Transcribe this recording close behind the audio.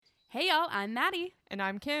Hey y'all, I'm Maddie. And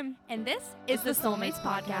I'm Kim. And this is the Soulmates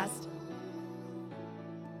Podcast.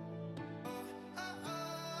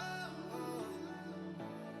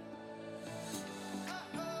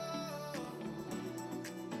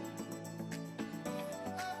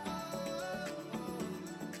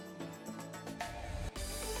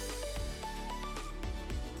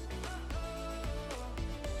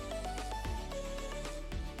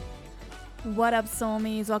 What up,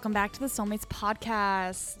 Soulmates? Welcome back to the Soulmates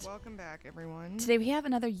Podcast. Welcome back, everyone. Today we have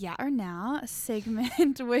another Yeah or Now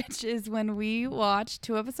segment, which is when we watch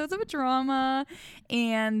 2 episodes of a drama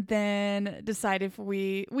and then decide if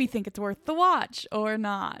we think it's worth the watch or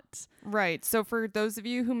not. Right. So for those of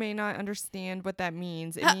you who may not understand what that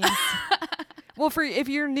means, it means... Well, if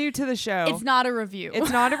you're new to the show, it's not a review. It's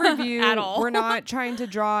not a review at all. We're not trying to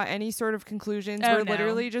draw any sort of conclusions. Oh, We're no.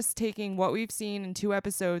 literally just taking what we've seen in 2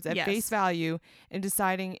 episodes at face value and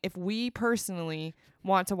deciding if we personally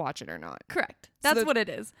want to watch it or not. Correct. That's what it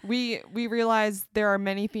is. We realize there are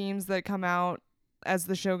many themes that come out as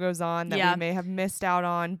the show goes on that we may have missed out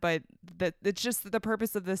on, but that it's just the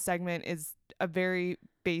purpose of this segment is a very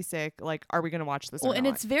basic, like, are we going to watch this or and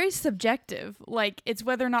not? it's very subjective. Like, it's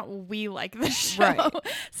whether or not we like the show. Right.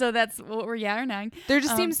 So that's what we're yeah or nang. There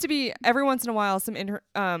just seems to be every once in a while some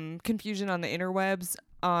confusion on the interwebs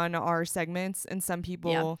on our segments, and some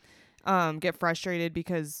people get frustrated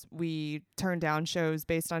because we turn down shows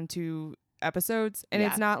based on 2 episodes, and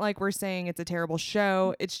it's not like we're saying it's a terrible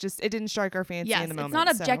show. It's just it didn't strike our fancy in the moment. It's not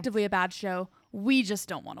objectively a bad show. We just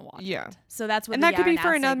don't want to watch it. So that's what. And that could be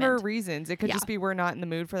for a number of reasons. It could just be we're not in the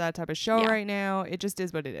mood for that type of show right now. It just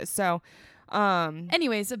is what it is. So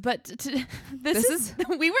anyways, but this is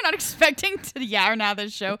we were not expecting to yeah or now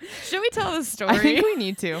this show. Should we tell the story? I think we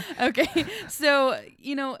need to. Okay. So,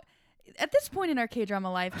 at this point in our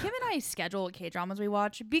K-drama life, Kim and I schedule what K-dramas we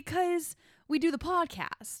watch because we do the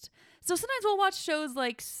podcast. So sometimes we'll watch shows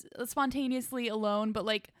like spontaneously alone, but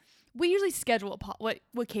like we usually schedule what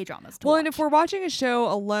K-dramas to watch. Well, and if we're watching a show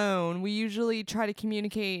alone, we usually try to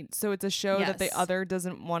communicate so it's a show that the other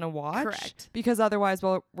doesn't want to watch. Correct. Because otherwise,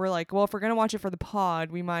 we're like, well, if we're going to watch it for the pod,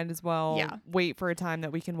 we might as well wait for a time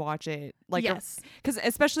that we can watch it. Like,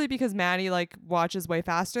 especially because Maddie watches way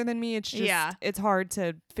faster than me. It's just, it's hard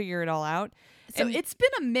to figure it all out. So it's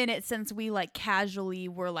been a minute since we casually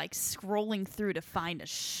were scrolling through to find a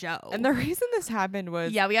show. And the reason this happened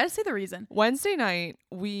was... Yeah, we got to say the reason. Wednesday night,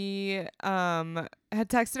 we had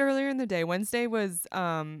texted earlier in the day. Wednesday was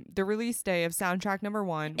the release day of soundtrack number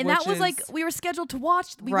 1. And that was we were scheduled to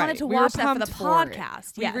watch. We wanted to watch that for the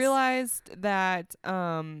podcast. We realized that...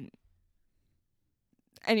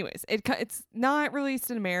 Anyways, it's not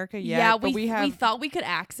released in America yet. Yeah, but we thought we could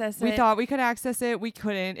access it. We thought we could access it. We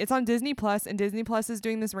couldn't. It's on Disney Plus, and Disney Plus is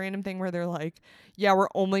doing this random thing where they're like, yeah, we're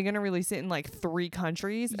only going to release it in 3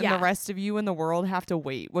 countries, and the rest of you in the world have to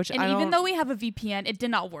wait. Even though we have a VPN, it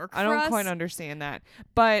did not work for us. I don't quite understand that.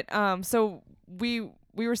 But so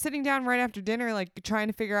we were sitting down right after dinner, trying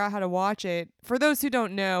to figure out how to watch it. For those who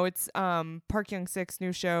don't know, it's Park Young-sik's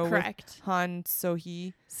new show with Han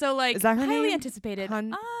So-hee. So, is that her highly name? anticipated. I'm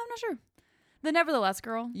not sure. The Nevertheless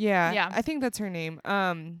girl. Yeah. I think that's her name.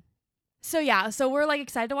 So we're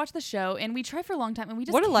excited to watch the show, and we tried for a long time, and we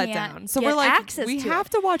just what a can't letdown. So get we're access we to have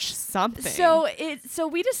it. to watch something. So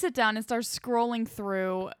we just sit down and start scrolling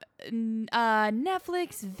through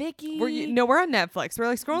Netflix, Viki. We're on Netflix.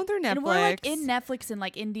 We're scrolling through Netflix. And we're in Netflix in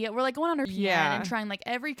India. We're going on our VPN and trying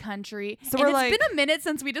every country. So and it's been a minute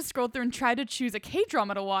since we just scrolled through and tried to choose a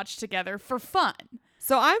K-drama to watch together for fun.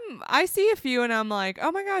 So I see a few and I'm like,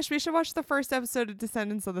 oh my gosh, we should watch the first episode of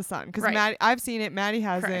Descendants of the Sun because I've seen it, Maddie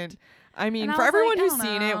hasn't. Correct. I mean, for everyone who's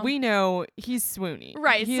seen it, we know he's swoony.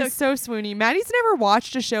 Right. He is so swoony. Maddie's never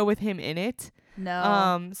watched a show with him in it.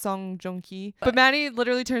 No. Song Joong-ki. But Maddie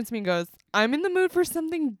literally turns to me and goes, I'm in the mood for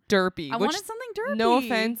something derpy. I wanted something derpy. No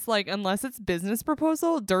offense, unless it's business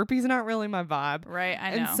proposal, derpy's not really my vibe. Right, I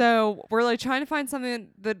know. And so we're trying to find something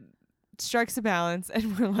that strikes a balance,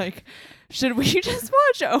 and we're like, should we just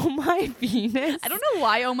watch Oh My Venus? I don't know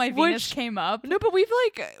why Oh My Venus came up. No, but we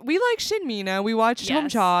like Shin Mina. We watched Home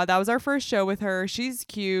Cha. That was our first show with her. She's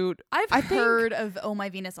cute. I've heard of Oh My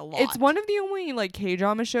Venus a lot. It's one of the only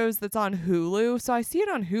K-drama shows that's on Hulu, so I see it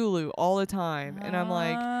on Hulu all the time, and I'm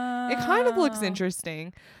like, it kind of looks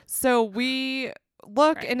interesting. So we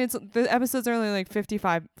look, and the episodes are only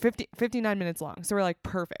 59 minutes long, so we're like,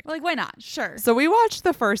 perfect. Why not? Sure. So we watched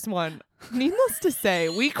the first one. Needless to say,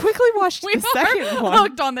 we quickly watched the second one.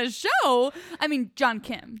 Hooked on the show. I mean, John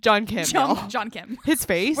Kim. John Kim. John Kim. His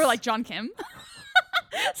face. We're John Kim.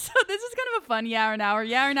 So this is kind of a fun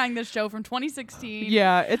Yarring this show from 2016.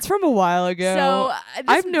 Yeah, it's from a while ago. So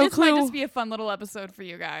I have no this clue. might just be a fun little episode for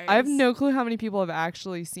you guys. I have no clue how many people have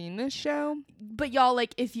actually seen this show. But y'all,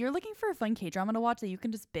 like, if you're looking for a fun K-drama to watch that you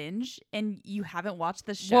can just binge and you haven't watched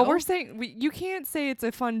the show. Well, we're saying you can't say it's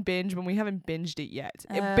a fun binge when we haven't binged it yet.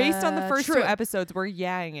 Based on the first true. 2 episodes, we're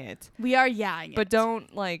yang it. We are yang it. But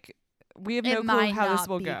don't, like, we have no It clue might how this not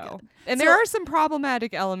will be go. good. And So- there are some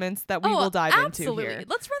problematic elements that we will dive absolutely. into here.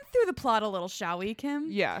 Let's run through the plot a little, shall we, Kim?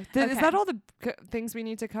 Yeah. Is Okay. that all the things we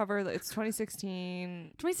need to cover? It's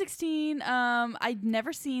 2016. 2016. I'd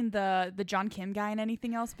never seen the John Kim guy in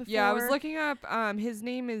anything else before. Yeah, I was looking up. His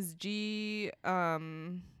name is G.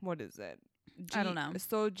 What is it? I don't know.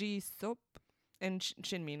 Soji Sop and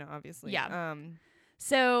Shinmina, obviously. Yeah.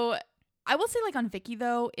 So I will say, like, on Viki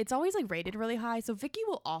though, it's always like rated really high. So Viki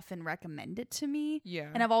will often recommend it to me. Yeah.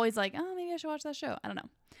 And I've always like, oh, maybe I should watch that show. I don't know.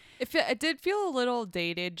 It did feel a little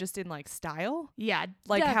dated, just in like style, Yeah,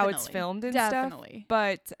 like how it's definitely. filmed and Definitely.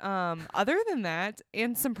 stuff. But other than that,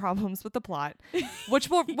 and some problems with the plot, which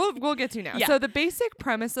we'll get to now. Yeah. So the basic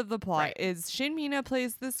premise of the plot Right. is Shinmina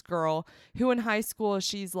plays this girl who in high school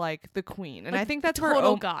she's like the queen, and Like I think that's where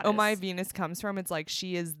total Oh goddess. My Venus comes from. It's like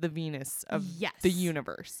she is the Venus of Yes. the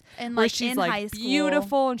universe. And Where like she's in like high school,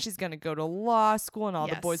 beautiful and she's gonna go to law school and all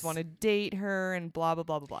the boys Yes. want to date her and blah blah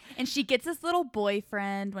blah blah blah. and she gets this little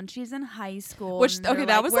boyfriend when she's in high school. Which- and they're okay,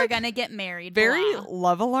 that like, was, we're like, gonna get married. Very blah.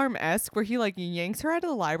 Love Alarm-esque, where he like yanks her out of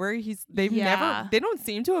the library. They Yeah. don't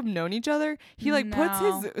seem to have known each other. He like puts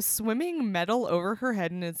No. his swimming medal over her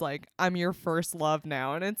head and is like, I'm your first love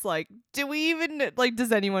now. And it's like, do we even like,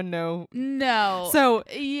 does anyone know? No. So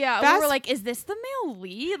yeah, we fast- were like, is this the male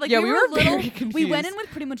lead? Like, Yeah, we we were were a little. very We went confused. in with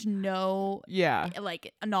pretty much no yeah.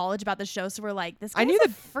 like knowledge about the show, so we're like, this I guy's knew a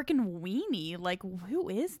freaking weenie. Like, who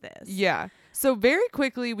is this? Yeah. So very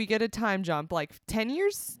quickly we get a time jump, like 10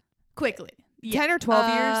 years, Quickly. 10 or 12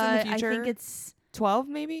 years in the I future. think it's 12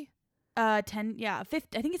 maybe. 10. Yeah,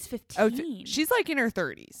 50. I think it's 15. Oh, she's like in her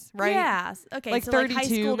 30s, right? Yeah. Okay. Like so like high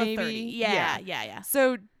 32 school to maybe? 30. Yeah. Yeah.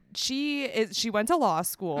 So she went to law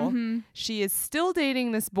school. Mhm. She is still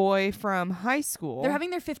dating this boy from high school. They're having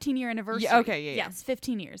their 15-year anniversary. okay, yeah. Yes,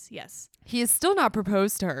 15 years. Yes. He has still not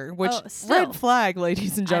proposed to her, which still. red flag,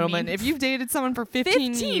 ladies and I gentlemen. mean, if you've dated someone for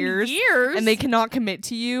 15 years years and they cannot commit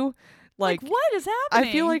to you, like what is happening?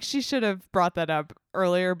 I feel like she should have brought that up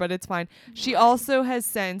earlier, but it's fine. She also has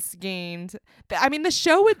since gained. I mean, the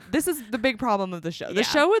show would. This is the big problem of the show. The Yeah.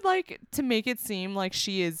 show would like to make it seem like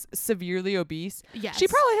she is severely obese. yes. She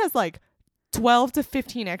probably has like 12 to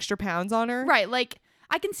 15 extra pounds on her. right. Like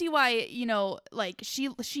I can see why, like she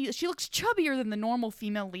looks chubbier than the normal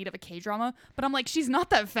female lead of a K-drama, but I'm like, she's not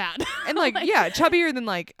that fat. And like, yeah, chubbier than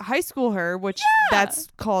like high school her, which that's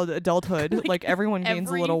called adulthood. Like everyone gains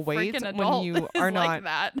a every little weight freaking when adult you is are like not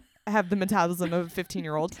that. have the metabolism of a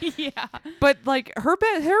 15-year-old. Yeah. But like her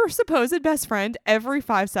supposed best friend every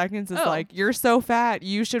 5 seconds is Oh. like, you're so fat,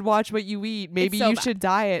 you should watch what you eat. Maybe so you bad. should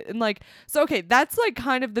diet. And like, so okay, that's like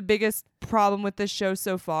kind of the biggest problem with this show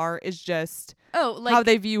so far is just Oh, like how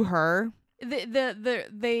they view her.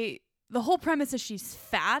 the whole premise is she's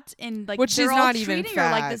fat and like Which they're she's all not even treating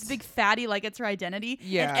her like this fat. big fatty, like it's her identity.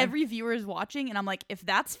 Yeah. And every viewer is watching, and I'm like, if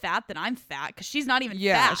that's fat, then I'm fat because she's not even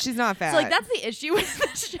Yeah, fat. she's not fat. So like that's the issue with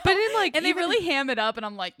the show. But in like and they even- really ham it up, and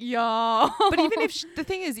I'm like, yo. But even if the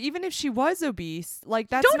thing is, even if she was obese, like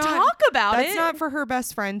that's don't not talk about that's it. not for her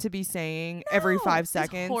best friend to be saying every No, 5 it's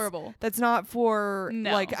seconds. horrible. That's not for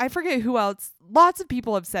No. like I forget who else. Lots of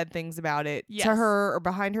people have said things about it Yes. to her or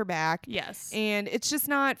behind her back. Yes. And it's just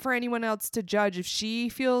not for anyone else to judge if she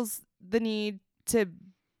feels the need to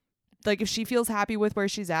like if she feels happy with where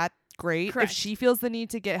she's at, great. Correct. If she feels the need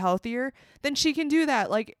to get healthier, then she can do that.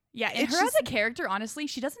 Like Yeah, and it's her just- as a character, honestly,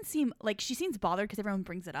 she doesn't seem like she seems bothered because everyone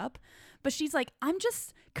brings it up, but she's like, I'm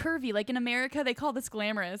just curvy. Like in America, they call this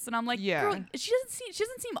glamorous, and I'm like, Yeah. girl, she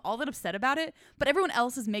doesn't seem all that upset about it, but everyone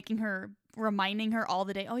else is reminding her all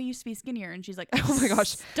the day, oh, you used to be skinnier, and she's like, Oh my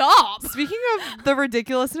gosh. stop. Speaking of the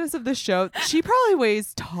ridiculousness of the show, she probably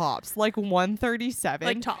weighs tops like 137.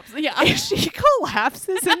 Like tops, yeah. And she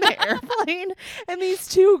collapses in the airplane, and these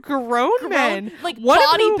two grown men, like one of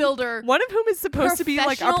whom- bodybuilder. one of whom is supposed to be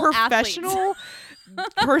like a Professional professional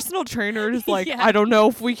personal trainer, is like, Yeah. I don't know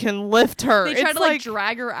if we can lift her. They try It's to like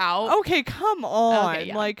drag her out. okay, come on. Okay,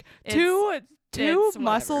 yeah. Like It's- two two It's whatever.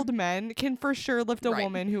 muscled men can for sure lift a Right.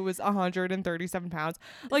 woman who was 137 pounds.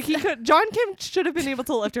 Like John Kim should have been able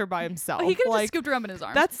to lift her by himself. Oh, he could have like, just scooped her up in his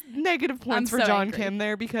arms. that's negative points I'm for so John angry. Kim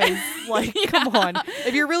there because, like, come on.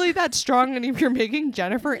 If you're really that strong and if you're making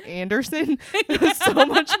Jennifer Anderson so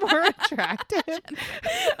much more attractive.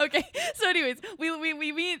 Okay, so anyways,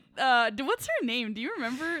 we meet. What's her name? Do you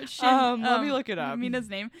remember? Let me look it up. Mina's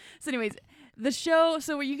name. So anyways, the show.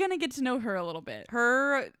 So you're gonna get to know her a little bit.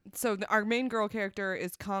 Our main girl character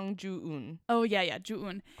is Kang Ju-eun. Oh yeah,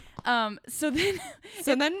 Ju-eun. So then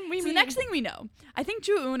We so the next thing we know, I think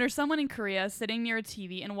Ju-eun or someone in Korea is sitting near a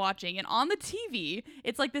TV and watching, and on the TV,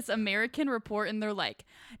 it's like this American report, and they're like,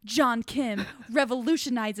 John Kim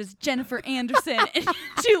revolutionizes Jennifer Anderson, and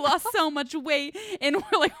she lost so much weight, and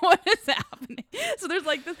we're like, what is happening? So there's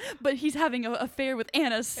like this, but he's having an affair with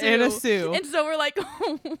Anna Sue. And so we're like,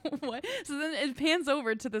 what? So then it pans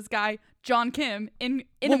over to this guy, John Kim, in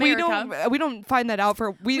America. We don't find that out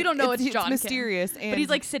for We don't know it's John Kim. mysterious, and But he's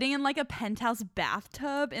like sitting in like a penthouse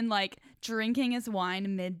bathtub and like drinking his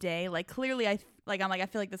wine midday. Like clearly, I feel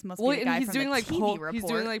like this must be the guy he's from doing the like TV report. he's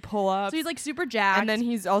doing like pull-ups. So he's like super jacked. and then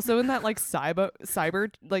he's also in that like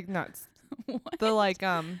cyber like not What? the like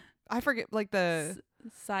I forget like the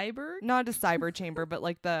Cyber. not a cyber chamber but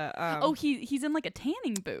like the He's in like a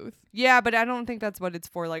tanning booth. yeah, but I don't think that's what it's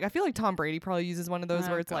for. Like I feel like Tom Brady probably uses one of those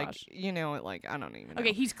Oh, where it's gosh. like like I don't even know.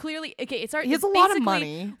 Okay, he's clearly It's our. He has it's a lot of basically-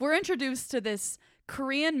 money. We're introduced to this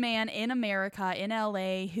Korean man in America, in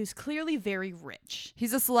LA, who's clearly very rich.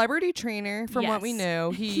 He's a celebrity trainer from what we Yes.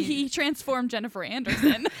 know. He transformed Jennifer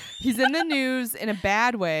Anderson. He's in the news in a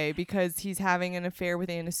bad way because he's having an affair with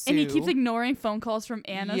Anna Sue. And he keeps ignoring phone calls from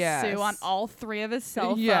Anna Yes. Sue on all three of his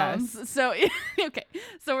cell phones. Yes. So okay,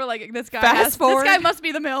 so we're like, this guy. Fast This forward. guy must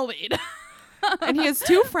be the male lead. and he has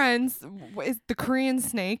two friends. Is the Korean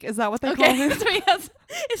Snake? Is that what they call Okay, him? so he has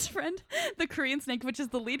his friend, the Korean Snake, which is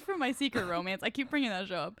the lead for My Secret Romance. I keep bringing that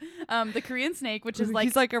show up. The Korean Snake, which is like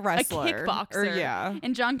he's like a wrestler, kickboxer. Or, yeah.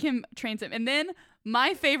 And John Kim trains him. And then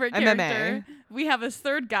my favorite character, we have this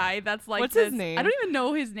third guy that's like What's this. his name? I don't even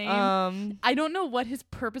know his name. I don't know what his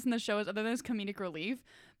purpose in the show is other than his comedic relief.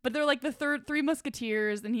 But they're like the three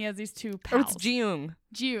musketeers, and he has these two pals. it's Jiyoung.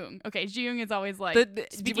 Jiyoung. Okay, Jiyoung is always like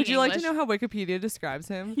speaking Would you like to English. know how Wikipedia describes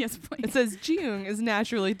him? Yes, please. It says Jiyoung is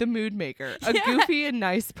naturally the mood maker, a Yeah. goofy and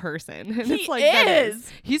nice person. And He it's like that is.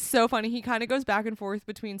 He's so funny. He kind of goes back and forth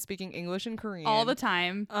between speaking English and Korean all the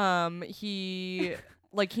time. He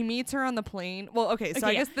meets her on the plane. Well, okay, so Okay,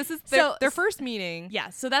 I yeah. guess this is So- their first meeting. Yeah,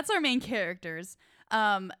 so that's our main characters.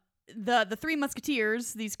 The three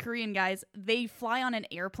musketeers, these Korean guys, they fly on an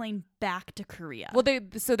airplane back to Korea. Well,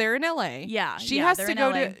 they're in LA. Yeah, She yeah, has they're to in go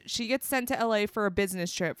LA. to. She gets sent to LA for a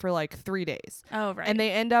business trip for like 3 days, oh right, and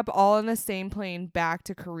they end up all on the same plane back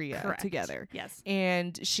to Korea Correct. together. Yes,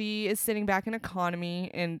 And she is sitting back in economy,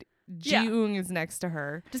 and Yeah. Jiyoung is next to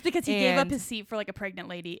her. just because he gave up and- his seat for like a pregnant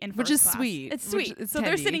lady in Which first is class. sweet. It's Which sweet. is So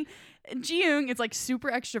they're tendy. sitting. Jiyoung is like super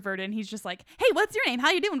extroverted, and he's just like, "Hey, what's your name? How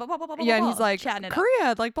you doing?" Blah blah blah blah. Yeah, and blah, he's like chatting it up.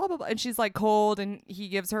 Korea, like blah blah blah, and she's like cold, and he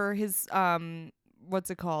gives her his what's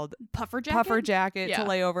it called? Puffer jacket. Puffer jacket Yeah. to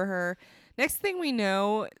lay over her. Next thing we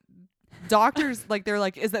know, doctors they're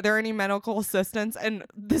like, is there any medical assistance? And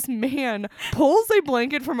this man pulls a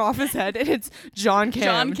blanket from off his head, and it's John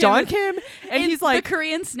Kim. John Kim and he's like, the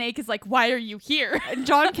Korean Snake is like, "Why are you here?" and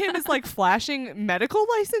John Kim is like flashing medical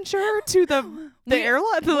licensure to the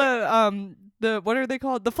airline, the what are they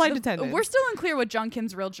called? The flight attendants. We're still unclear what John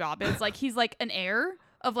Kim's real job is. Like, he's like an heir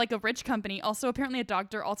of like a rich company, also apparently a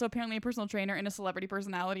doctor, also apparently a personal trainer, and a celebrity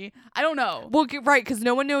personality. I don't know. Well, right, because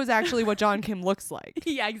no one knows actually what John Kim looks like.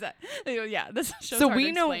 Yeah, exactly. Yeah, this show's So hard we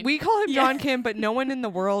to know explain. we call him Yeah. John Kim, but no one in the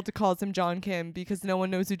world calls him John Kim because no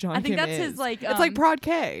one knows who John I think Kim that's is. his like. It's like Prod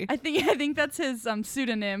K. I think that's his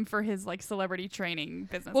pseudonym for his like celebrity training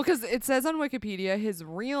business. Well, because it says on Wikipedia his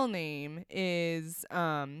real name is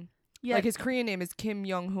yeah, like his Korean name is Kim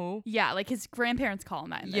Young Ho. yeah, like his grandparents call him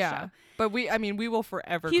that in the Yeah, show. but we will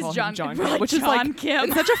forever He's call John- him John we're Kim, like, which is like John Kim.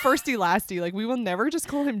 it's such a firsty lasty. Like we will never just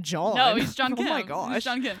call him John. No, he's John Kim. Oh my He's gosh.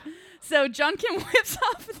 John Kim. So John Kim whips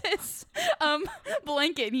off this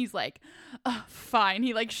blanket, and he's like, fine.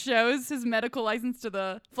 He like shows his medical license to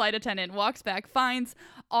the flight attendant, walks back, finds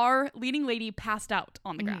our leading lady passed out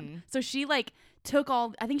on the ground. So she like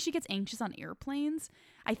I think she gets anxious on airplanes.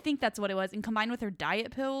 I think that's what it was. And combined with her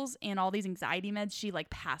diet pills and all these anxiety meds, she like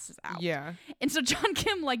passes out. Yeah. And so John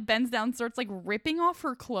Kim like bends down, starts like ripping off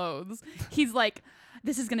her clothes. He's like,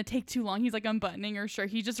 this is gonna take too long. He's like unbuttoning her shirt.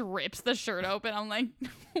 He just rips the shirt open. I'm like,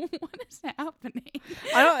 what is happening?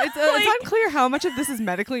 I don't. It's unclear how much of this is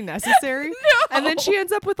medically necessary. No. And then she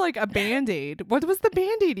ends up with like a Band-Aid. What was the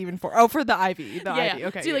Band-Aid even for? Oh, for the IV. The IV.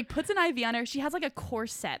 Okay. So he like puts an IV on her. She has like a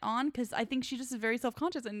corset on because I think she just is very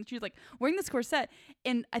self-conscious, and she's like wearing this corset,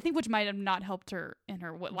 and I think which might have not helped her in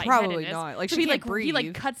her lightheadedness. Probably not. Like so she he can't like breathe. he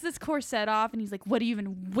like cuts this corset off, and he's like, "What are you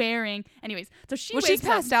even wearing?" Anyways, so she's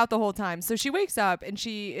passed out the whole time. So she wakes up and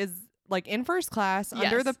she is like in first class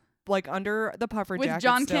under the puffer with jacket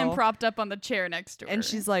John still. Kim propped up on the chair next to her. And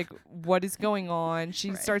she's like, what is going on?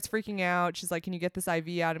 She starts freaking out. She's like, can you get this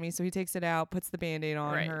IV out of me? So he takes it out, puts the Band-Aid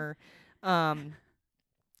on her.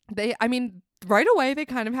 Right away they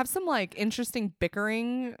kind of have some like interesting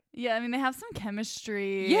bickering. Yeah, I mean they have some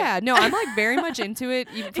chemistry. Yeah, no, I'm like very much into it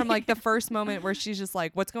even from like the first moment where she's just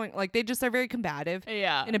like, what's going, like they just are very combative.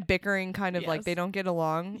 Yeah. In a bickering kind of like they don't get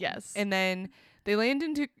along. Yes. And then they land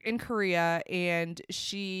in Korea, and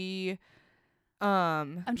she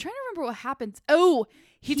I'm trying to remember what happens. Oh,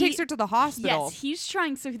 he takes her to the hospital. Yes, he's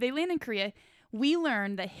trying. So they land in Korea. We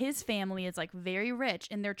learn that his family is like very rich,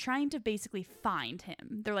 and they're trying to basically find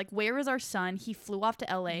him. They're like, where is our son? He flew off to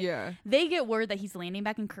LA. Yeah. They get word that he's landing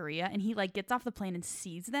back in Korea, and he like gets off the plane and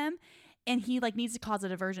sees them, and he like needs to cause a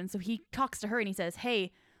diversion. So he talks to her and he says,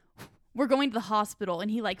 hey, we're going to the hospital, and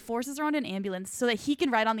he like forces her on an ambulance so that he can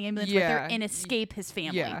ride on the ambulance with her and escape his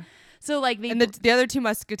family. Yeah. So like the other two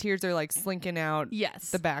musketeers are like slinking out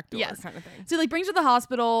the back door kind of thing. So like brings her to the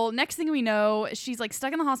hospital. Next thing we know, she's like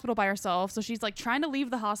stuck in the hospital by herself. So she's like trying to leave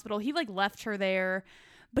the hospital. He like left her there,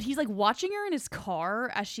 but he's like watching her in his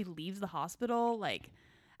car as she leaves the hospital. Like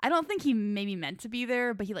I don't think he maybe meant to be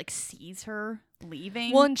there, but he like sees her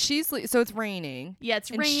leaving. Well, and so it's raining. Yeah, it's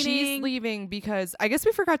raining. She's leaving because I guess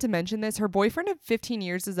we forgot to mention this. Her boyfriend of 15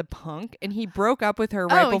 years is a punk, and he broke up with her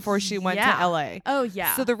right before she went to LA. Oh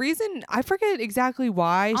yeah. So the reason, I forget exactly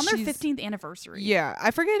why on their 15th anniversary. Yeah, I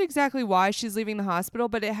forget exactly why she's leaving the hospital,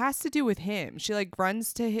 but it has to do with him. She like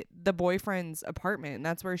runs to the boyfriend's apartment, and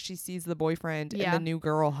that's where she sees the boyfriend and the new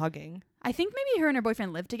girl hugging. I think maybe her and her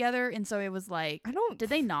boyfriend lived together, and so it was like, did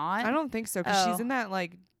they not? I don't think so, because she's in that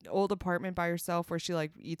like old apartment by herself where she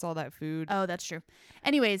like eats all that food. Oh, that's true.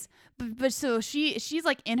 Anyways, but so she's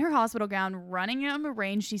like in her hospital gown running on the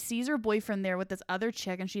rain. She sees her boyfriend there with this other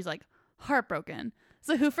chick, and she's like heartbroken.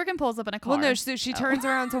 So who freaking pulls up in a car? Well, no, so she turns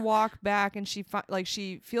around to walk back, and she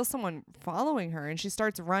feels someone following her, and she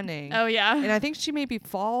starts running. Oh yeah. And I think she maybe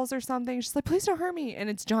falls or something. She's like, "Please don't hurt me!" And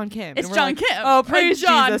it's John Kim. It's John Kim. Oh, praise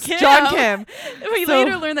John Jesus, Kim. John Kim. We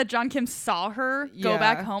later learned that John Kim saw her go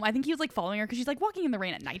back home. I think he was like following her because she's like walking in the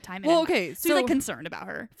rain at nighttime. Well, okay, so he's like concerned about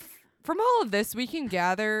her. From all of this, we can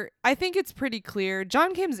gather, I think it's pretty clear,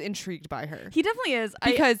 John Kim's intrigued by her. He definitely is.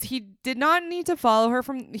 Because he did not need to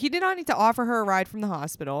he did not need to offer her a ride from the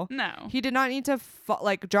hospital. No. He did not need to,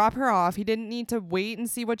 drop her off. He didn't need to wait and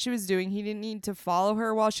see what she was doing. He didn't need to follow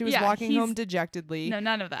her while she was walking home dejectedly. No,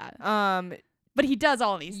 none of that. But he does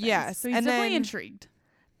all these things. Yes. So he's definitely intrigued.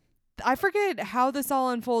 I forget how this all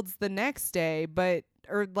unfolds the next day, one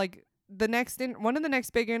of the next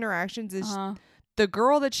big interactions is the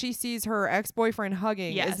girl that she sees her ex-boyfriend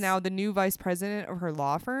hugging is now the new vice president of her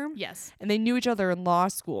law firm. Yes. And they knew each other in law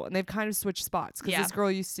school, and they've kind of switched spots because this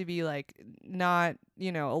girl used to be like not,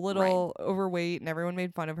 a little overweight, and everyone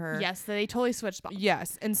made fun of her. Yes, they totally switched spots.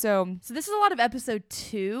 Yes. And so this is a lot of episode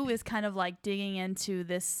 2 is kind of like digging into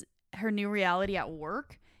her new reality at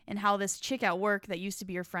work. And how this chick at work that used to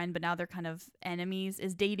be her friend, but now they're kind of enemies,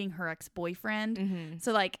 is dating her ex-boyfriend. Mm-hmm.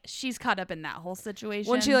 So, like, she's caught up in that whole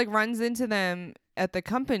situation. When she, runs into them at the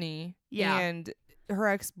company, and her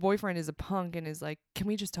ex-boyfriend is a punk and is like, can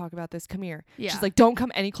we just talk about this? Come here. Yeah. She's like, don't come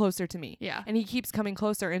any closer to me. Yeah. And he keeps coming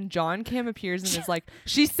closer, and John Kim appears and is like,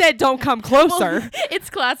 she said don't come closer. Well, it's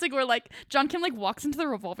classic where, John Kim, walks into the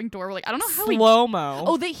revolving door. I don't know how slow-mo.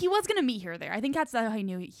 Oh, he was going to meet her there. I think that's how he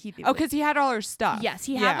knew he... Oh, because he had all her stuff. Yes,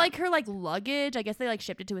 he had, her, luggage. I guess they,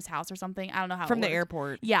 shipped it to his house or something. I don't know how From the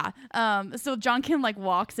airport. Yeah. So John Kim,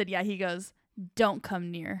 walks and, he goes... don't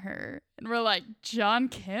come near her. And we're like, John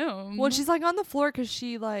Kim. Well, she's on the floor because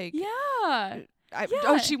she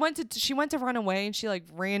she went to run away, and she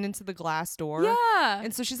ran into the glass door. Yeah.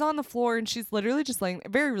 And so she's on the floor, and she's literally just laying,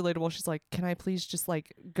 very relatable. She's like, can I please just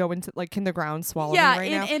go into can the ground swallow me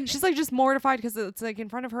right now? And she's just mortified because it's in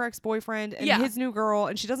front of her ex-boyfriend and his new girl,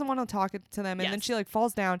 and she doesn't want to talk to them. And then she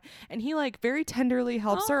falls down, and he very tenderly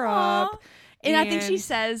helps her up. And I think she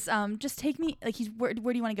says, just take me, like, where do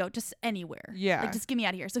you want to go? Just anywhere. Yeah. Like, just get me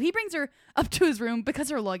out of here. So he brings her up to his room because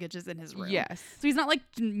her luggage is in his room. Yes. So he's not, like,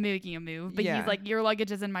 making a move, but he's like, your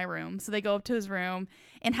luggage is in my room. So they go up to his room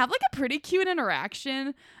and have, like, a pretty cute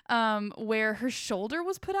interaction where her shoulder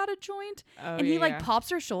was put out of joint. And he, like, pops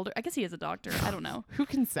her shoulder. I guess he is a doctor. I don't know. Who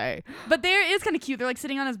can say? But there is kind of cute. They're, like,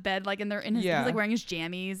 sitting on his bed, like, and he's, like, wearing his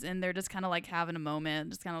jammies, and they're just kind of, like, having a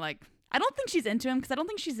moment, just kind of, like, I don't think she's into him because I don't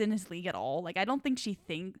think she's in his league at all. Like, I don't think she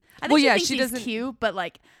thinks. I think she thinks he's cute, but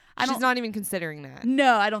like, she's not even considering that.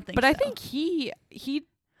 No, I don't think. But so. I think he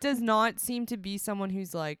does not seem to be someone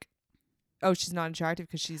who's like, oh, she's not attractive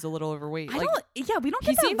because she's a little overweight. We don't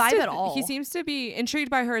get that vibe at all. He seems to be intrigued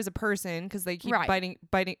by her as a person because they keep butting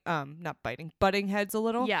heads a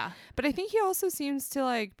little. Yeah. But I think he also seems to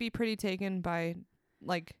like be pretty taken by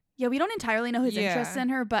like. Yeah, we don't entirely know his interests in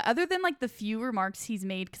her, but other than like the few remarks he's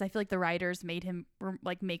made, because I feel like the writers made him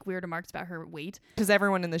like make weird remarks about her weight. Because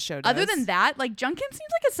everyone in the show does. Other than that, like Jung Kim seems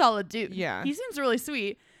like a solid dude. Yeah. He seems really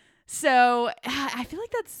sweet. So I feel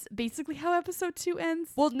like that's basically how episode 2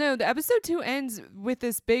 ends. Well, no, the episode 2 ends with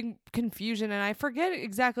this big confusion, and I forget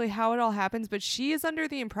exactly how it all happens, but she is under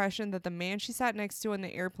the impression that the man she sat next to on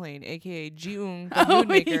the airplane, aka Ji-young, the mood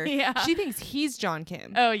maker, she thinks he's John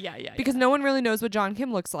Kim. Oh, yeah. Because no one really knows what John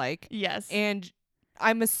Kim looks like. Yes. And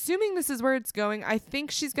I'm assuming this is where it's going. I think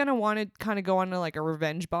she's going to want to kind of go on to like a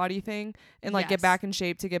revenge body thing and like get back in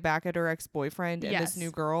shape to get back at her ex-boyfriend and this new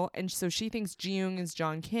girl. And so she thinks Ji-young is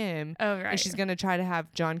John Kim. Oh, right. And she's going to try to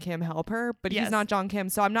have John Kim help her, but he's not John Kim.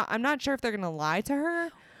 So I'm not sure if they're going to lie to her.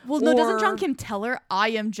 Well, no, doesn't John Kim tell her, I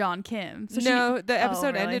am John Kim? So the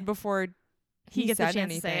episode ended before he gets a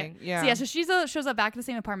chance to say it. Yeah. So she shows up back in the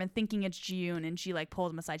same apartment thinking it's Ji-young, and she like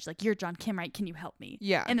pulls him aside. She's like, "You're John Kim, right? Can you help me?"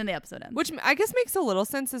 Yeah. And then the episode ends. Which I guess makes a little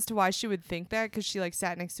sense as to why she would think that, because she like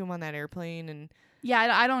sat next to him on that airplane and. Yeah,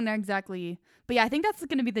 I don't know exactly. But yeah, I think that's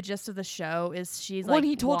going to be the gist of the show is she's like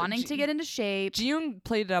wanting to get into shape. Ji-young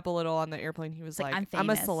played it up a little on the airplane. He was like I'm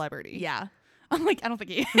a celebrity. Yeah. I'm like, I don't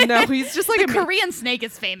think he No, he's just like the Korean snake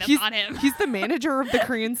is famous on him. He's the manager of the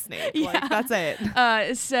Korean snake. Like, that's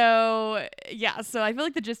it. So I feel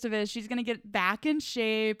like the gist of it is she's going to get back in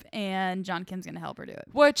shape and John Kim's going to help her do it.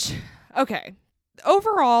 Which, okay.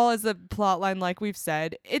 Overall, as a plot line, like we've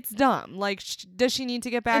said, it's dumb. Like, does she need to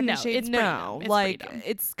get back in shape? No. Like,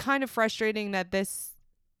 it's kind of frustrating that this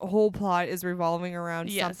whole plot is revolving around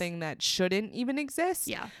something that shouldn't even exist.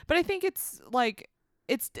 Yeah. But I think it's like,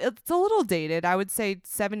 it's a little dated. I would say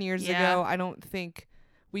 7 years ago, I don't think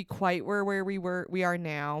we quite were where we are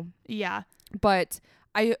now. Yeah. But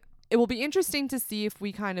it will be interesting to see if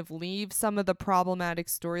we kind of leave some of the problematic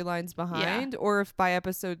storylines behind, or if by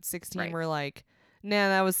episode 16 we're like, nah,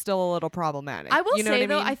 that was still a little problematic. I will say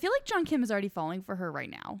though, I mean? I feel like John Kim is already falling for her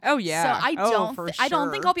right now. Oh yeah. So I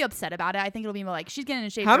don't think I'll be upset about it. I think it'll be more like she's getting in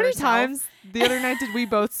shape. How many herself. times the other night did we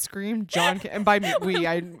both scream John Kim? And by me,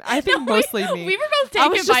 I think mostly me. We were both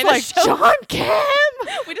taken by the show. John Kim.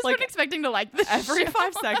 We just weren't expecting to like the every show.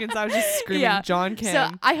 5 seconds I was just screaming John Kim.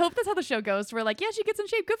 So I hope that's how the show goes. We're like, yeah, she gets in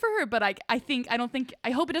shape, good for her. But I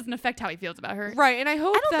hope it doesn't affect how he feels about her. Right, and I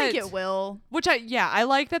don't think it will. Which I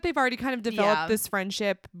like that they've already kind of developed this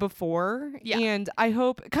friendship before. Yeah. And I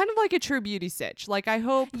hope, kind of like a True Beauty sitch. Like I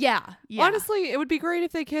hope. Yeah. Honestly, it would be great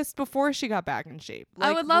if they kissed before she got back in shape. Like,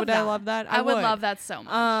 I would love that. I love that? I would love that so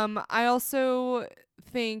much. I also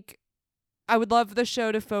think I would love the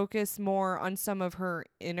show to focus more on some of her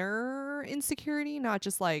inner insecurity, not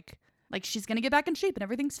just like she's gonna get back in shape and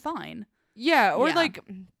everything's fine. Yeah, or like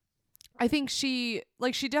I think she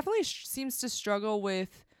definitely seems to struggle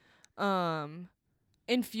with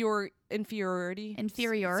inferiority.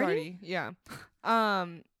 Sorry, yeah.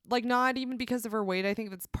 Like not even because of her weight. I think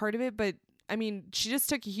that's part of it, but I mean, she just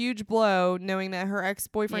took a huge blow knowing that her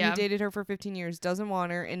ex-boyfriend who dated her for 15 years doesn't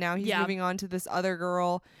want her, and now he's moving on to this other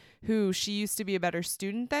girl who she used to be a better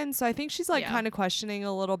student than. So I think she's like kind of questioning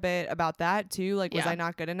a little bit about that too. Like, was I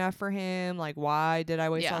not good enough for him? Like, why did I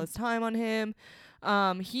waste all this time on him?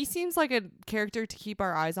 He seems like a character to keep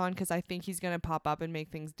our eyes on because I think he's gonna pop up and make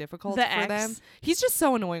things difficult for them. He's just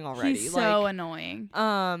so annoying already. He's so annoying.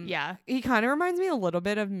 He kind of reminds me a little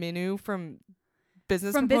bit of Minu from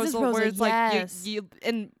Business Proposal, where it's like you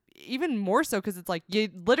and even more so because it's like you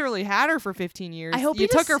literally had her for 15 years. You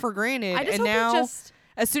took her for granted, and now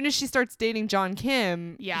as soon as she starts dating John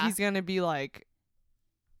Kim, he's gonna be like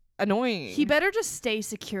annoying. He better just stay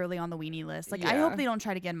securely on the weenie list. Like I hope they don't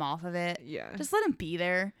try to get him off of it. Yeah, just let him be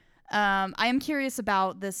there. I am curious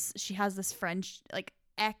about this. She has this friend, like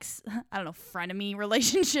frenemy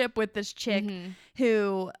relationship with this chick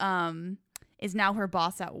who is now her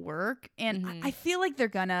boss at work. And I feel like they're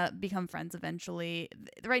gonna become friends eventually.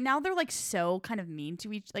 Right now they're like so kind of mean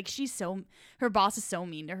to each, like her boss is so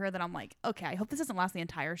mean to her that I'm like, okay, I hope this doesn't last the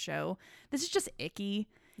entire show. This is just icky.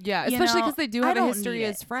 Yeah, especially because they do have a history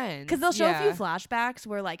as friends. Because they'll show a few flashbacks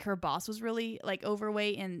where like her boss was really like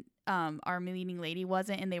overweight and our leading lady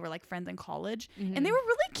wasn't, and they were like friends in college, and they were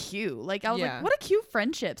really cute. Like I was like, what a cute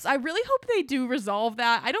friendships. I really hope they do resolve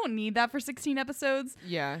that. I don't need that for 16 episodes.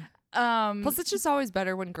 Yeah. Plus, it's just always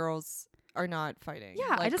better when girls are not fighting.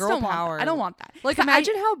 Yeah, like, I just girl don't power. want that. I don't want that. Like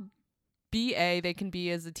imagine how BA they can be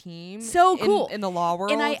as a team. So cool in the law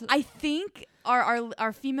world. And I think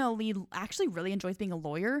our female lead actually really enjoys being a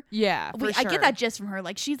lawyer. Yeah, for sure. I get that gist from her.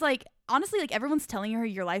 Like she's like, honestly, like everyone's telling her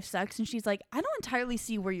your life sucks, and she's like, I don't entirely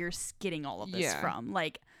see where you're getting all of this from.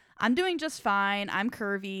 Like I'm doing just fine. I'm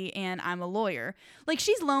curvy and I'm a lawyer. Like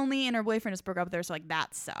she's lonely and her boyfriend just broke up with her, so like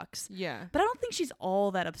that sucks. Yeah. But I don't think she's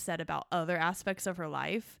all that upset about other aspects of her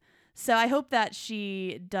life. So I hope that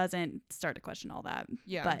she doesn't start to question all that.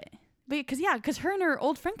 Yeah. But because her and her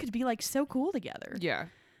old friend could be like so cool together. Yeah.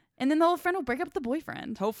 And then the old friend will break up with the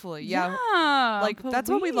boyfriend. Hopefully, yeah. Like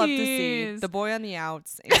that's what we love to see. The boy on the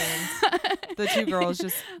outs and the two girls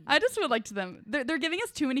just. I just would like to them. They're giving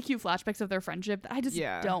us too many cute flashbacks of their friendship. I just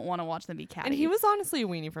don't want to watch them be catty. And he was honestly a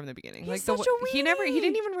weenie from the beginning. He's such a weenie. He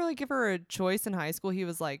didn't even really give her a choice in high school. He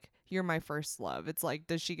was like, "You're my first love." It's like,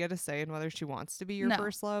 does she get a say in whether she wants to be your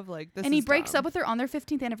first love? Like this. And he breaks up with her on their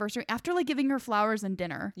 15th anniversary after like giving her flowers and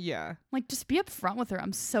dinner. Yeah. Like just be upfront with her.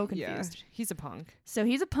 I'm so confused. Yeah. He's a punk. So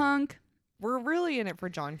he's a punk. We're really in it for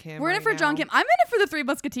John Kim. We're in it for John Kim. I'm in it for the Three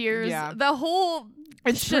Musketeers. Yeah. The whole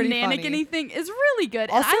shenanigan thing is really good.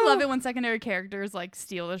 Also, and I love it when secondary characters like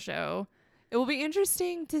steal the show. It will be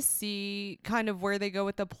interesting to see kind of where they go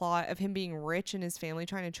with the plot of him being rich and his family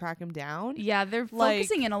trying to track him down. Yeah, they're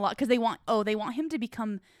focusing in a lot because they want him to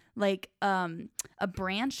become like a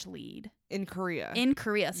branch lead in Korea.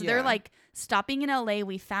 So they're like, stopping in LA,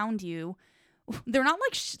 we found you. They're not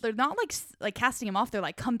like casting him off. They're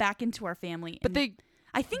like, come back into our family. But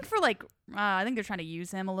I think I think they're trying to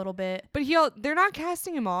use him a little bit. But they're not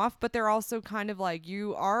casting him off, but they're also kind of like,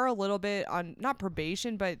 you are a little bit on not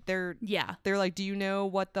probation, but they're like, do you know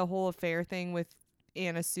what the whole affair thing with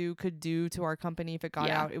Anna Sue could do to our company if it got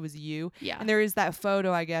out? It was you. Yeah. And there is that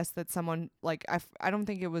photo, I guess, that someone like I don't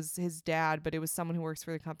think it was his dad, but it was someone who works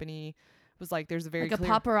for the company. Was like, there's a very like a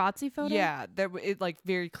paparazzi photo. Yeah, that it like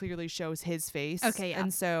very clearly shows his face. Okay, yeah.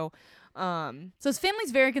 And so his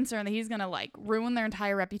family's very concerned that he's gonna like ruin their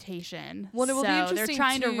entire reputation. Well, it will be interesting. They're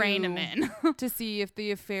trying to rein him in to see if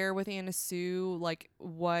the affair with Anna Sue, like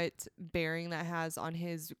what bearing that has on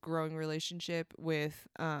his growing relationship with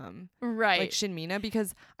like Shinmina,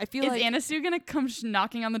 because I feel like Anna Sue gonna come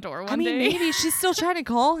knocking on the door one day? Maybe she's still trying to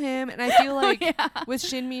call him, and I feel like with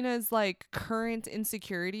Shinmina's like current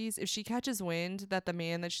insecurities, if she catches wind that the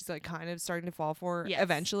man that she's like kind of starting to fall for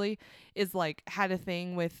eventually is like had a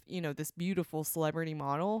thing with this beautiful celebrity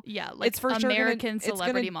model. Yeah, like it's for American sure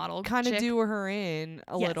celebrity model. Kind of do her in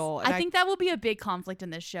a little. And I think that will be a big conflict in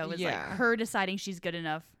this show is like her deciding she's good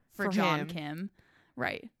enough for John Kim.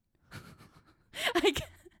 Right.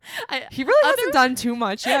 He really hasn't done too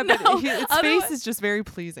much yet, but his face is just very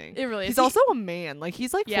pleasing. It really is. He's also a man. Like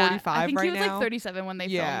he's like 45 right now. I think he was like 37 when they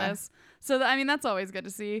filmed this. So that's always good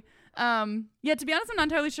to see. To be honest, I'm not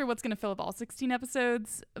entirely sure what's going to fill up all 16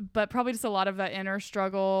 episodes, but probably just a lot of that inner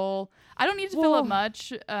struggle. I don't need to fill up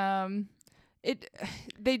much.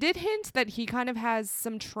 They did hint that he kind of has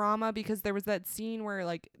some trauma because there was that scene where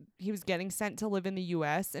like he was getting sent to live in the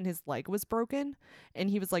US and his leg was broken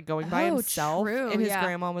and he was like going by himself and his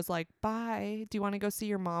grandma was like, "Bye, do you want to go see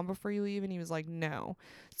your mom before you leave?" And he was like, "No."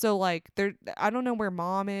 So like I don't know where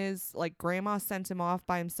mom is. Like grandma sent him off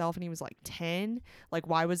by himself and he was like 10. Like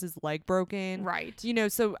why was his leg broken? Right.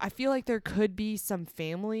 So I feel like there could be some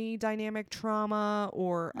family dynamic trauma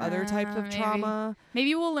or other types of trauma.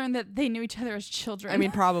 Maybe we'll learn that they knew each other as children. I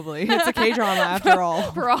mean, probably. It's a K-drama after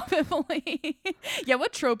all. Probably. Yeah,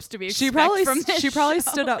 what tropes do we expect from this She probably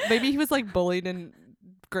show? stood up. Maybe he was like bullied in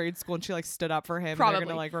grade school and she like stood up for him. Probably. And they're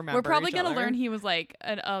gonna like remember. We're probably each gonna other. learn he was like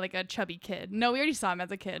a chubby kid. No, we already saw him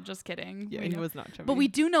as a kid. Just kidding. Yeah, he was not chubby. But we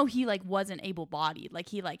do know he like wasn't able-bodied. Like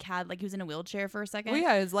he like had like he was in a wheelchair for a second. Well,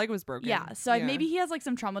 yeah, his leg was broken. Yeah, so maybe he has like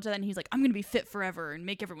some trauma to that, and he's like, I'm gonna be fit forever and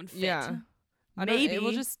make everyone fit. Yeah, maybe it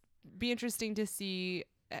will just be interesting to see.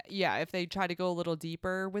 If they try to go a little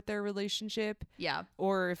deeper with their relationship. Yeah.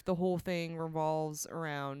 Or if the whole thing revolves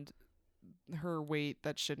around her weight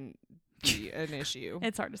that shouldn't be an issue.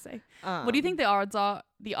 It's hard to say. What do you think the odds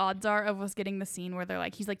are of us getting the scene where they're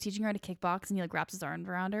like he's like teaching her how to kickbox and he like wraps his arms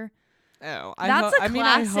around her? Oh, That's a classic. I mean,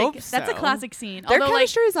 I hope so. That's a classic scene. Their Although,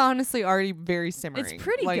 chemistry is honestly already very simmering. it's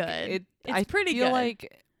pretty like, good. I pretty feel good.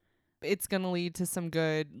 like it's gonna lead to some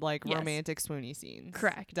good like Yes. romantic swoony scenes.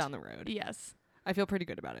 Correct. Down the road. Yes. I feel pretty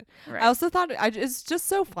good about it. Right. I also thought it's just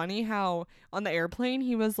so funny how on the airplane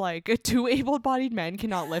he was like, 2 able-bodied men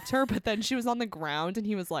cannot lift her, but then she was on the ground and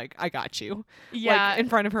he was like, I got you. Yeah. Like in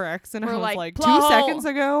front of her ex, and I We're was like, like, "Plot 2 hole. seconds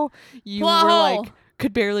ago you Plot were hole." like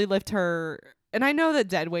could barely lift her. And I know that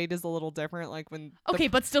dead weight is a little different. Like when Okay,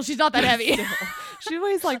 but still, she's not that heavy. she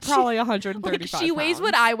weighs like probably 135 Like, she weighs pounds.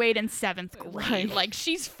 what I weighed in 7th grade. Right. Like,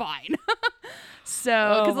 she's fine. So,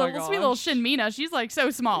 Oh because my little sweet little gosh. Shin Mina, she's like so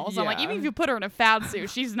small. So I'm like, Yeah. even if you put her in a fat suit,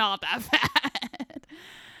 she's not that fat.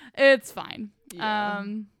 It's fine. Yeah.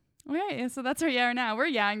 Okay, so that's our yeah now. We're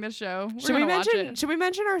yaing the show. We're Should we gonna watch mention it. should we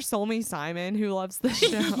mention our soulmate Simon who loves this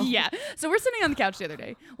show? Yeah. So we're sitting on the couch the other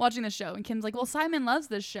day watching the show, and Kim's like, "Well, Simon loves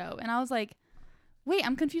this show," and I was like, "Wait,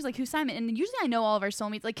 I'm confused. Like, who's Simon?" And usually I know all of our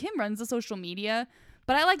soulmates. Like, Kim runs the social media,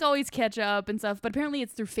 but I like always catch up and stuff. But apparently,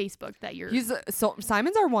 it's through Facebook that you're. He's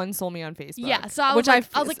Simon's our one soulmate on Facebook. Yeah, so I was which like,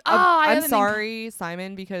 I was like, oh, I I'm haven't been- sorry,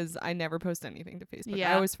 Simon, because I never post anything to Facebook.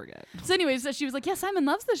 Yeah. I always forget. So, anyways, so she was like, "Yeah, Simon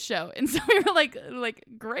loves this show," and so we were like,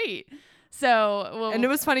 great. So, well, And it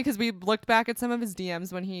was funny because we looked back at some of his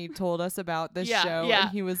DMs when he told us about this Yeah, show, yeah. and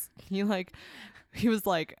he was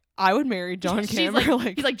like, I would marry John she's Kim. like, Or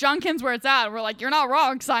like he's like, John Kim's where it's at. And we're like, you're not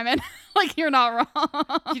wrong, Simon. Like, you're not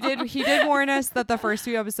wrong. he did warn us that the first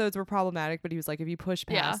 2 episodes were problematic, but he was like, if you push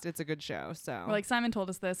Yeah. past, it's a good show. So We're like, Simon told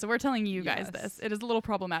us this, so we're telling you guys Yes. this. It is a little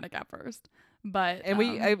problematic at first, but and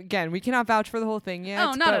we cannot vouch for the whole thing yet.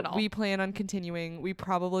 Oh, not but at all. We plan on continuing. We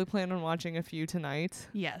probably plan on watching a few tonight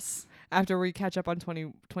yes, after we catch up on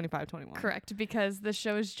 20, 25, 21. correct, because the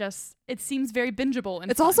show is just, it seems very bingeable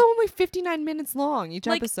and It's fun. also only 59 minutes long each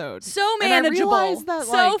Like, episode. so And I manageable, realize that,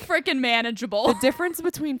 so like, freaking manageable. The difference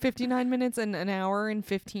between 59 minutes and an hour and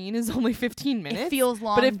 15 is only 15 minutes. It feels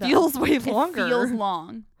long, but it though. feels way longer. It feels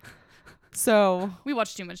long. So We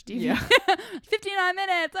watch too much TV. Yeah. 59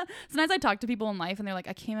 minutes. Sometimes I talk to people in life and they're like,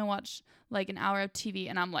 I came and watch like an hour of TV,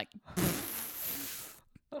 and I'm like,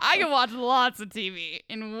 I can watch lots of TV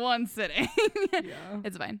in one sitting. yeah,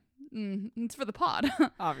 It's fine. It's for the pod.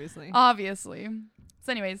 obviously. Obviously.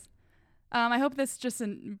 So anyways, I hope this just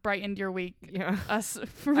brightened your week. Yeah. Us.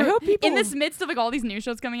 I hope people in this midst of like all these new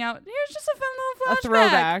shows coming out, here's just a fun little flashback.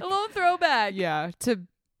 throwback. A little throwback. Yeah,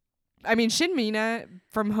 I mean, Shin Mina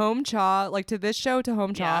from Home Cha, like to this show to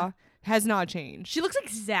Home Cha, Yeah. has not changed. She looks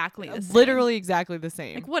exactly the same. Literally exactly the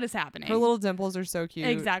same. Like, what is happening? Her little dimples are so cute.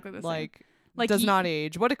 Exactly the same. Like does not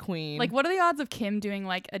age. What a queen. Like, what are the odds of Kim doing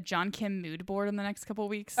like a John Kim mood board in the next couple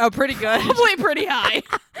weeks? oh, pretty good. Probably pretty high.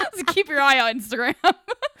 So keep your eye on Instagram.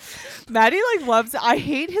 Maddie like loves. I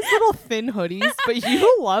hate his little thin hoodies, but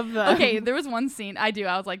you love them. Okay, there was one scene I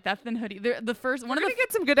was like, that thin hoodie. The first one We're of gonna the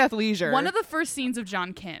get some good athleisure. one of the first scenes of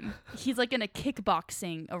John Kim, he's like in a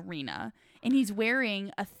kickboxing arena, and he's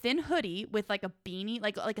wearing a thin hoodie with like a beanie,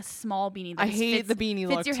 like a small beanie. That I just hate fits, the beanie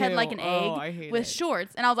fits look your head too. like an egg Oh, I hate with it.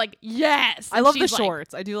 shorts, and I was like, yes. I And love the she's like-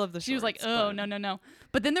 shorts. I do love the shorts. She was like, oh, but- no.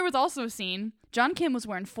 But then there was also a scene, John Kim was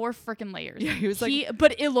wearing 4 freaking layers. Yeah, he was like-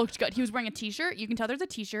 but it looked good. He was wearing a t-shirt. You can tell there's a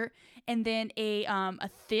t-shirt, and then a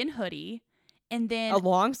thin hoodie, and then a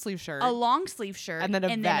long sleeve shirt, a long sleeve shirt, and then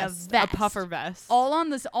a vest, a puffer vest. all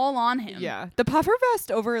on him. Yeah, the puffer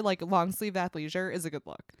vest over like long sleeve athleisure is a good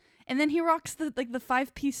look. And then he rocks the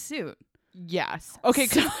 5-piece suit. Yes. Okay.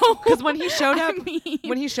 So, Because when he showed I up, mean-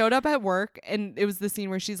 when he showed up at work, and it was the scene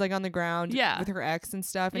where she's like on the ground, Yeah. with her ex and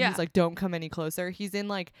stuff, and Yeah. he's like, "Don't come any closer." He's in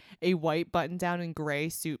like a white button down and gray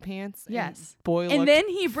suit pants. and Yes. boy. And looked then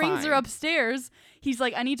he brings her fine. upstairs. He's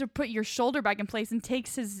like, I need to put your shoulder back in place, and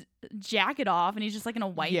takes his jacket off, and he's just like in a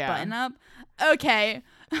white Yeah. button up. Okay.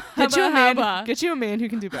 Get you a man. Hubba, Get you a man who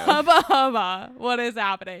can do both. hubba, hubba. What is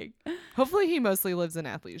happening? Hopefully, he mostly lives in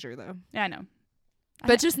athleisure though. Yeah, I know.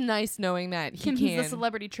 But just nice knowing that he Kim, can. he's the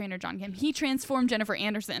celebrity trainer, John Kim. He transformed Jennifer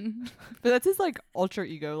Anderson. But that's his like ultra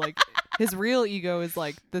ego. Like his real ego is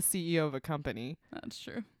like the CEO of a company. That's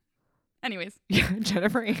true. Anyways. Yeah,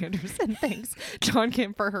 Jennifer Anderson thanks John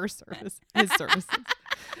Kim for her service. His services.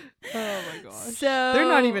 Oh my gosh. So They're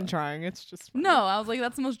not even trying. It's just funny. No, I was like,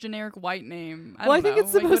 that's the most generic white name. Well, I think know.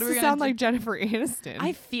 it's Like, what supposed are we to gonna sound do? like Jennifer Aniston.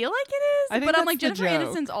 I feel like it is, I think but I'm that's like, the Jennifer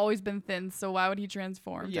joke. Aniston's always been thin, so why would he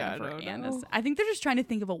transform Yeah, I Jennifer don't Aniston? know. I think they're just trying to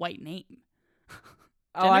think of a white name.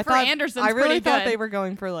 Oh, I Jennifer thought Anderson's I really pretty thought good. they were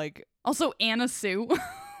going for like. Also, Anna Sue,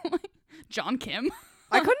 John Kim.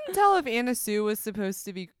 I couldn't tell if Anna Sue was supposed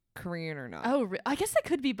to be Korean or not. Oh, I guess that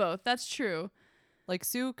could be both. That's true. Like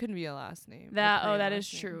Sue couldn't be a last name. That Korean that last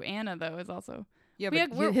is name. true. Anna though is also. Yeah, We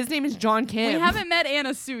but have- his name is John Kim. We haven't met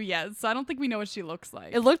Anna Sue yet, so I don't think we know what she looks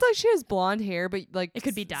like. It looked like she has blonde hair, but like It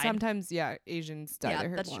could be dyed. Sometimes, yeah, Asians dye their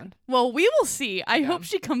hair that's blonde. true. Well, we will see. I Yeah. hope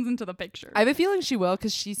she comes into the picture. I have a feeling she will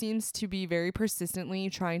because she seems to be very persistently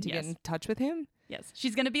trying to get Yes. in touch with him. Yes,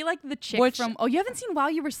 she's gonna be like the chick Which- from. Oh, you haven't seen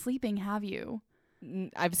While You Were Sleeping, have you?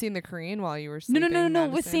 I've seen the Korean while you were No, sleeping. no,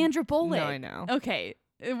 with Madison. Sandra Bullock. No, I know. Okay.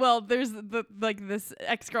 Well, there's like this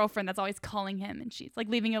ex-girlfriend that's always calling him, and she's like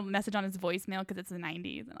leaving a message on his voicemail because it's the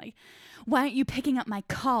 90s, and like, why aren't you picking up my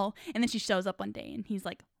call? And then she shows up one day, and he's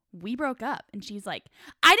like, we broke up, and she's like,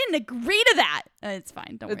 I didn't agree to that. It's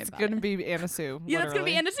fine, don't worry It's about gonna it. be Anna Sue. Yeah, that's gonna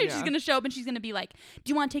be literally. Anna Sue. Yeah. She's gonna show up, and she's gonna be like, do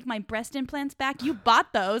you want to take my breast implants back? You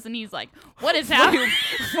bought those, and he's like, what is happening?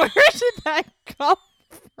 Where did that come?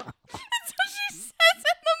 That's what she says in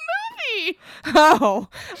the movie. Oh,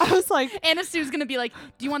 I was like, Anna Sue's gonna be like,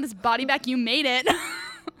 do you want this body back? You made it.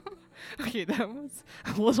 okay, that was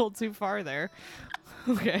a little too far there.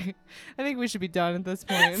 Okay, I think we should be done at this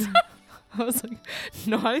point. I was like,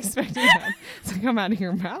 not expecting that to come out of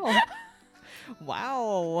your mouth.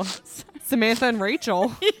 Wow, Samantha and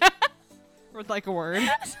Rachel. Yeah. Would like a word.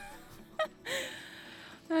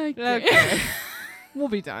 Okay. Okay, we'll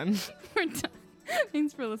be done. We're done.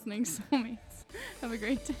 Thanks for listening, soulmates. Have a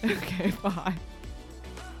great day. Okay, bye.